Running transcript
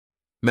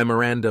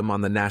Memorandum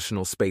on the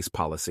National Space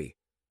Policy,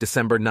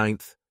 December 9,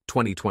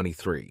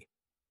 2023.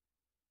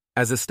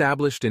 As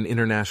established in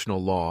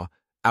international law,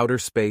 outer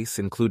space,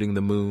 including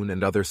the moon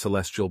and other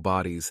celestial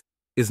bodies,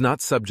 is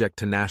not subject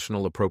to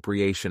national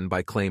appropriation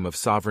by claim of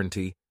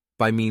sovereignty,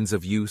 by means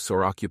of use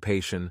or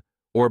occupation,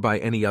 or by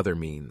any other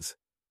means.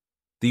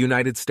 The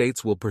United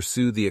States will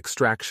pursue the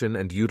extraction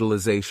and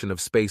utilization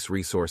of space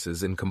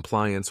resources in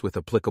compliance with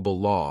applicable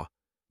law,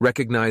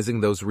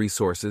 recognizing those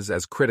resources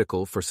as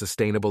critical for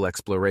sustainable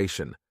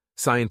exploration,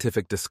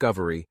 scientific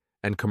discovery,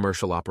 and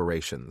commercial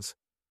operations.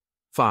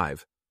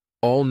 5.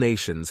 All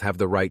nations have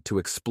the right to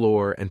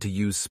explore and to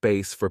use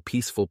space for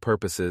peaceful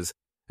purposes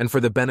and for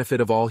the benefit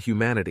of all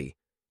humanity,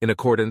 in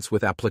accordance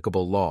with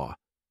applicable law.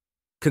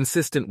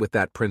 Consistent with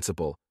that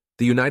principle,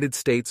 the United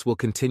States will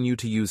continue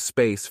to use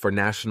space for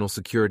national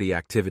security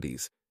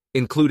activities,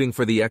 including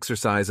for the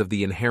exercise of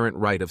the inherent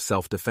right of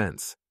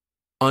self-defense.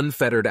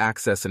 Unfettered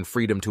access and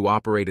freedom to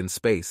operate in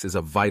space is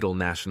a vital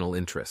national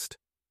interest.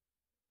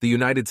 The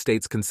United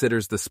States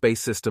considers the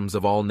space systems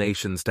of all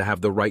nations to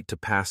have the right to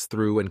pass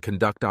through and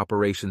conduct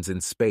operations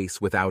in space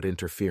without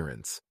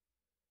interference.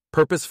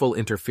 Purposeful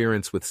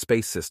interference with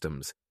space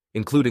systems,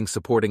 including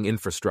supporting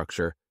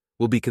infrastructure,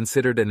 will be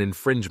considered an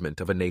infringement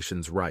of a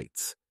nation's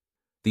rights.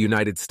 The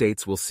United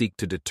States will seek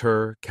to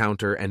deter,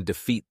 counter, and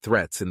defeat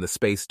threats in the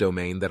space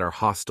domain that are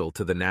hostile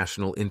to the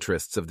national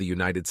interests of the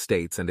United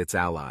States and its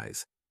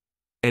allies.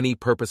 Any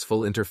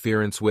purposeful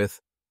interference with,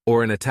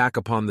 or an attack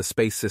upon the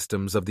space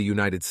systems of the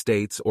United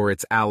States or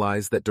its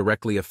allies that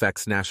directly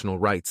affects national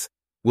rights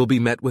will be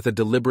met with a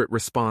deliberate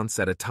response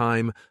at a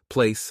time,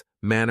 place,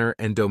 manner,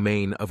 and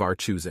domain of our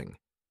choosing.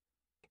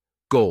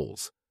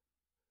 Goals.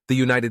 The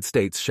United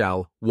States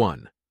shall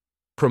 1.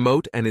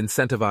 Promote and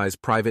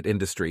incentivize private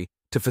industry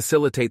to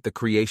facilitate the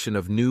creation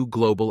of new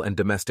global and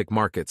domestic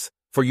markets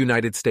for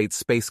United States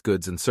space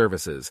goods and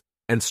services,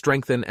 and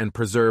strengthen and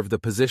preserve the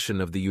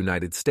position of the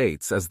United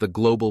States as the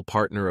global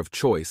partner of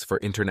choice for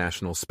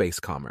international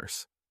space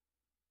commerce.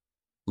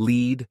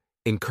 Lead,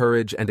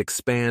 encourage, and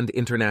expand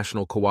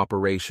international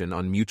cooperation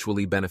on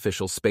mutually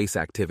beneficial space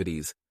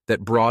activities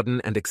that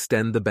broaden and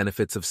extend the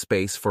benefits of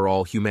space for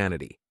all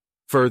humanity.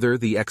 Further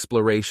the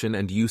exploration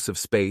and use of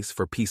space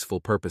for peaceful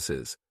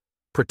purposes.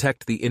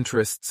 Protect the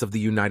interests of the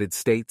United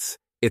States,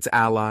 its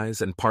allies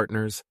and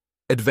partners,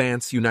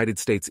 advance United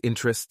States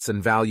interests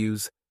and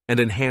values, and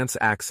enhance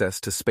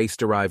access to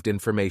space-derived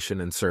information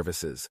and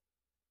services.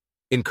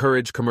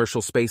 Encourage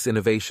commercial space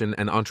innovation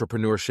and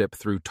entrepreneurship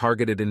through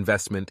targeted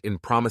investment in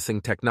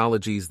promising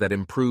technologies that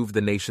improve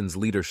the nation's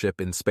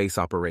leadership in space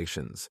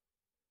operations.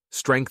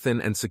 Strengthen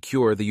and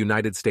secure the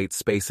United States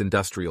space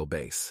industrial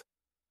base.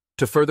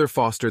 To further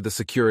foster the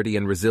security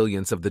and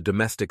resilience of the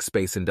domestic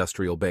space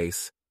industrial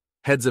base,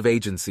 heads of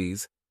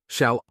agencies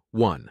shall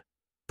 1.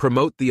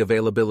 Promote the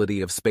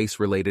availability of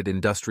space-related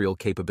industrial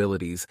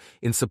capabilities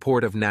in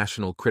support of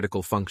national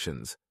critical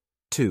functions.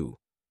 2.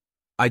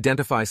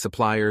 Identify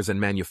suppliers and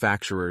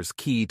manufacturers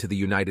key to the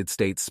United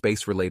States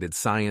space-related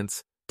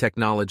science,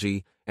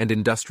 technology, and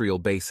industrial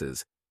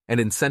bases, and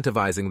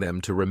incentivizing them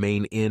to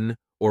remain in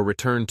or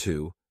return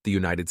to the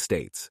United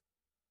States.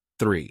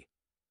 3.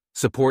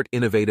 Support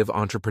innovative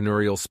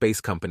entrepreneurial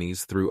space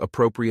companies through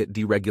appropriate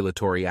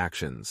deregulatory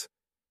actions.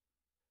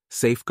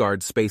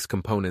 Safeguard space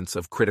components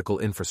of critical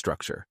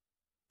infrastructure.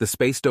 The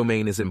space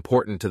domain is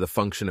important to the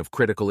function of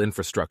critical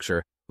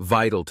infrastructure,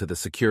 vital to the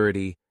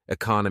security,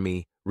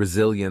 economy,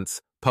 resilience,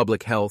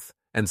 public health,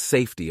 and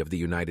safety of the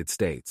United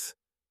States.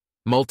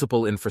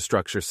 Multiple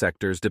infrastructure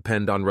sectors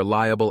depend on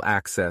reliable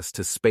access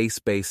to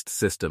space-based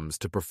systems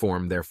to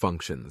perform their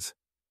functions.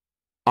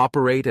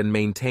 Operate and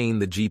maintain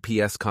the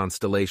GPS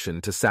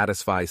constellation to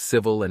satisfy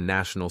civil and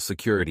national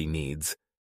security needs.